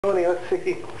Tony, let's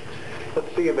see.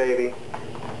 Let's see you, baby.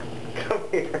 Come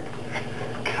here.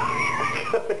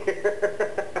 Come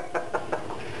here.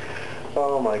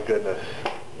 Oh my goodness.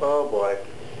 Oh boy.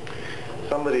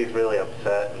 Somebody's really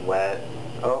upset and wet.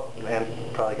 Oh, and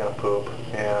probably gonna poop.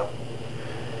 Yeah.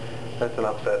 That's an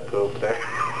upset poop there.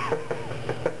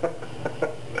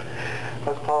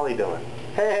 How's Polly doing?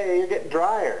 Hey, you're getting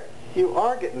drier. You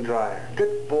are getting drier.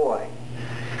 Good boy.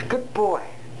 Good boy.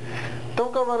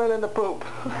 Don't go running in the poop.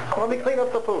 Let me clean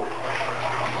up the poop.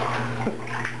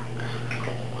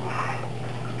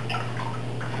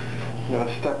 I'm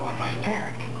gonna step on my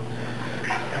ferret.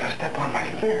 I'm gonna step on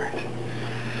my ferret.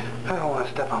 I don't want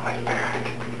to step on my ferret.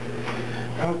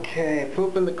 Okay,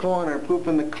 poop in the corner, poop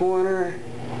in the corner.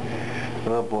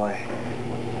 Oh boy.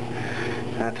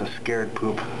 That's a scared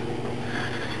poop.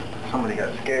 Somebody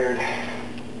got scared.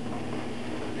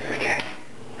 Okay.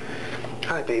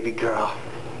 Hi, baby girl.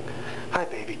 Hi,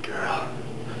 baby girl.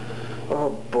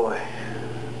 Oh boy.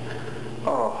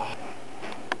 Oh.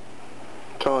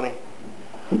 Tony.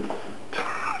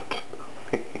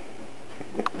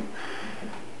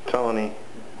 Tony.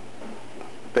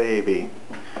 Baby.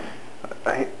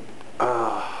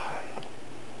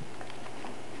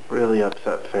 Really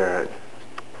upset ferret.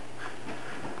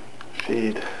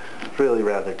 She'd really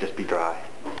rather just be dry.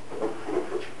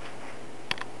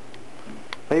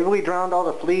 Maybe we drowned all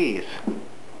the fleas.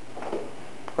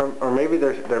 Or maybe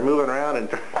they're moving around and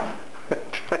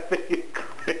driving you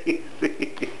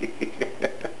crazy.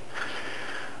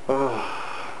 Oh,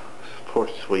 poor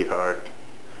sweetheart.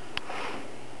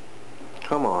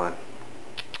 Come on.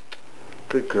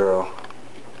 Good girl.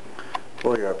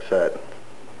 Boy, you're upset.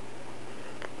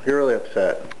 You're really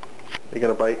upset. You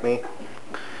gonna bite me?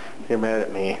 You're mad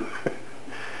at me.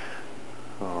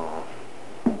 Oh.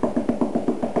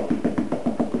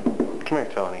 Come here,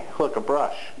 Tony. Look, a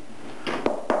brush.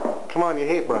 Come on, you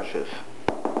hate brushes.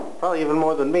 Probably even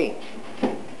more than me.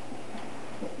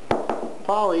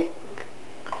 Polly,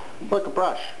 look, a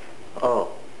brush.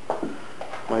 Oh,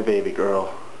 my baby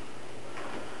girl.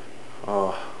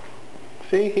 Oh,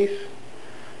 see, he's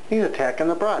attacking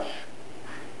the brush.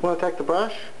 You want to attack the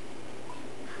brush?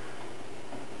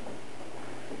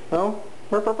 No?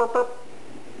 Burp, burp, burp, burp.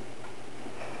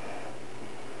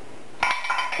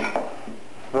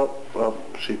 Oh, well,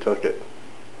 she took it.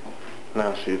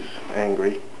 Now she's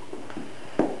angry.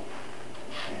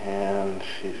 And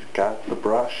she's got the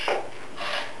brush.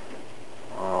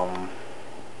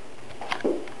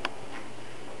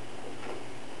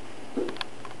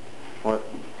 What?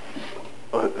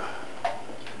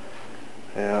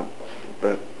 Yeah,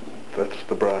 that's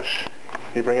the brush.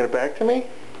 You bringing it back to me?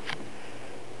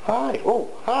 Hi. Oh,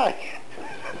 hi.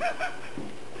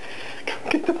 Come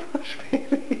get the brush,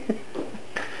 baby.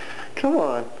 Come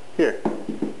on. Here.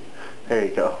 There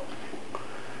you go.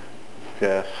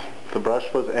 Yes, the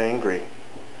brush was angry.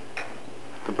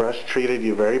 The brush treated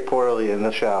you very poorly in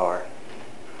the shower.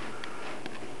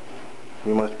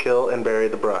 You must kill and bury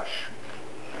the brush.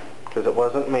 Because it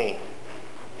wasn't me.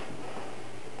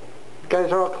 You guys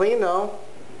are all clean though.